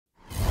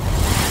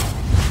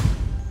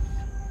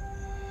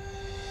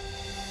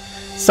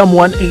Psalm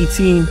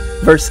 118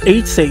 verse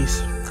 8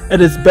 says,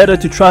 "It is better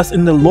to trust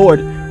in the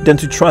Lord than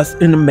to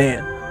trust in a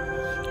man."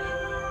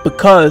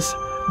 Because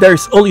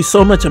there's only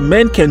so much a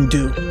man can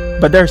do,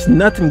 but there's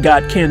nothing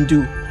God can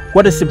do.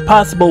 What is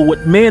impossible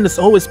with man is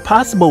always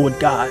possible with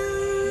God.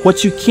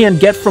 What you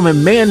can't get from a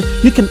man,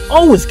 you can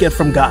always get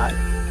from God.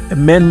 A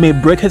man may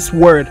break his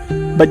word,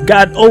 but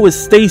God always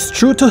stays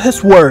true to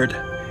his word.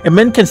 A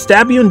man can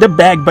stab you in the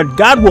back, but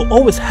God will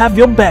always have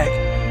your back.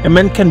 A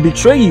man can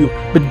betray you,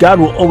 but God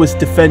will always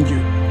defend you.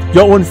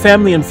 Your own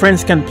family and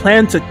friends can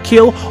plan to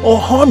kill or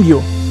harm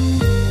you,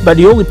 but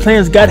the only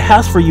plans God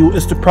has for you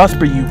is to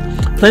prosper you,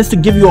 plans to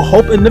give you a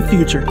hope in the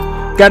future.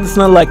 God is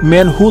not like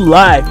men who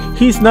lie.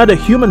 He's not a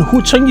human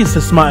who changes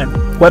his mind.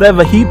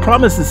 Whatever he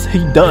promises, he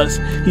does.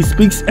 He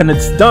speaks and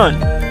it's done.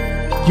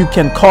 You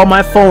can call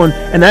my phone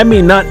and I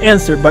may not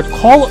answer, but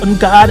call on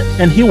God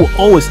and he will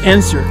always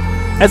answer.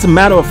 As a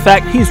matter of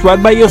fact, he's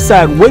right by your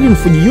side, waiting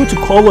for you to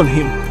call on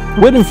him,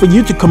 waiting for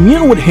you to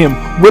commune with him,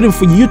 waiting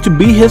for you to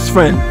be his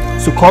friend.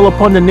 So call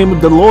upon the name of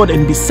the Lord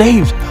and be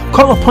saved.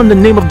 Call upon the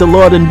name of the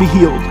Lord and be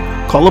healed.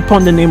 Call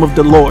upon the name of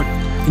the Lord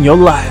and your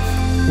life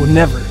will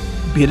never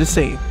be the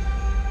same.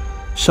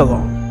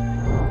 Shalom.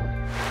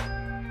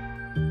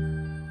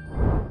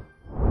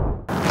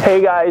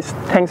 Hey guys,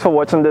 thanks for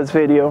watching this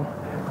video.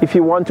 If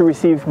you want to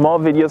receive more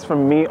videos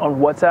from me on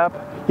WhatsApp,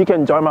 you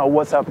can join my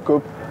WhatsApp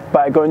group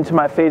by going to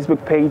my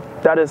Facebook page.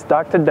 That is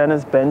Dr.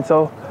 Dennis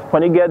Bento.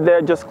 When you get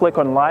there, just click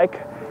on like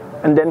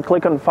and then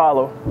click on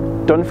follow.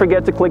 Don't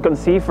forget to click on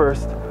see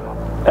first,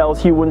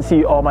 else you won't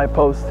see all my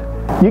posts.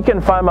 You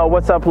can find my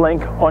WhatsApp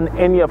link on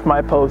any of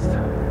my posts.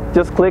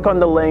 Just click on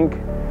the link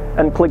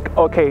and click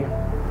OK.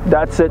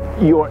 That's it,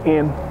 you're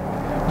in.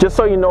 Just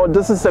so you know,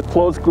 this is a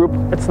closed group.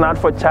 It's not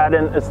for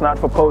chatting, it's not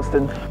for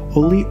posting.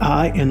 Only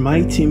I and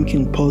my team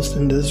can post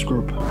in this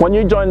group. When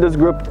you join this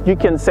group, you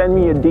can send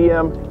me a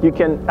DM, you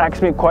can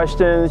ask me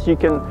questions, you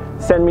can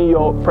send me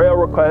your prayer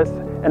requests,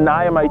 and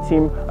I and my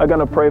team are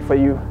gonna pray for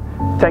you.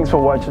 Thanks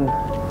for watching.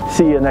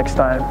 See you next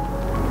time.